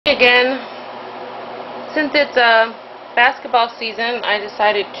again. Since it's basketball season, I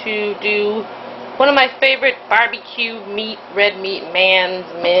decided to do one of my favorite barbecue meat, red meat, men's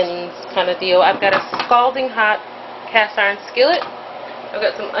kind of deal. I've got a scalding hot cast iron skillet. I've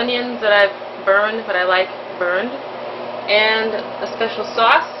got some onions that I've burned, but I like burned, and a special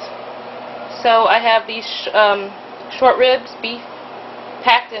sauce. So I have these short ribs, beef,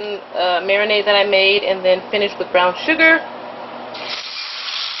 packed in marinade that I made and then finished with brown sugar. I'm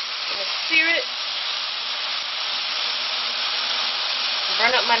going to sear it.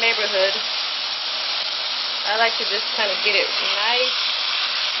 Burn up my neighborhood. I like to just kind of get it nice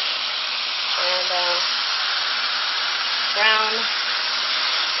and brown.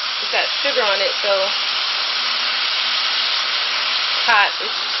 It's got sugar on it, so hot.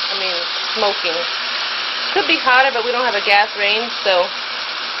 It's smoking. Could be hotter, but we don't have a gas range, so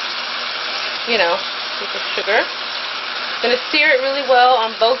you know, with the sugar. Gonna sear it really well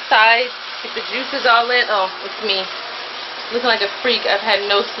on both sides. Get the juices all in. Oh, it's me. Looking like a freak. I've had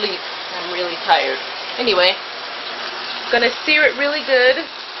no sleep. I'm really tired. Anyway, gonna sear it really good.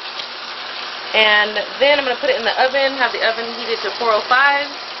 And then I'm gonna put it in the oven, have the oven heated to 405,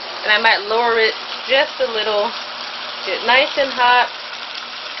 and I might lower it just a little. Get it nice and hot.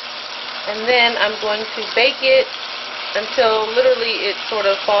 And then I'm going to bake it until literally it sort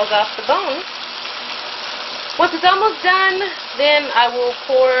of falls off the bone. Once it's almost done, then I will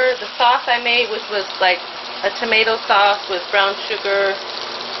pour the sauce I made, which was like a tomato sauce with brown sugar,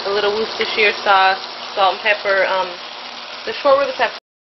 a little Worcestershire sauce, salt and pepper. The short ribs have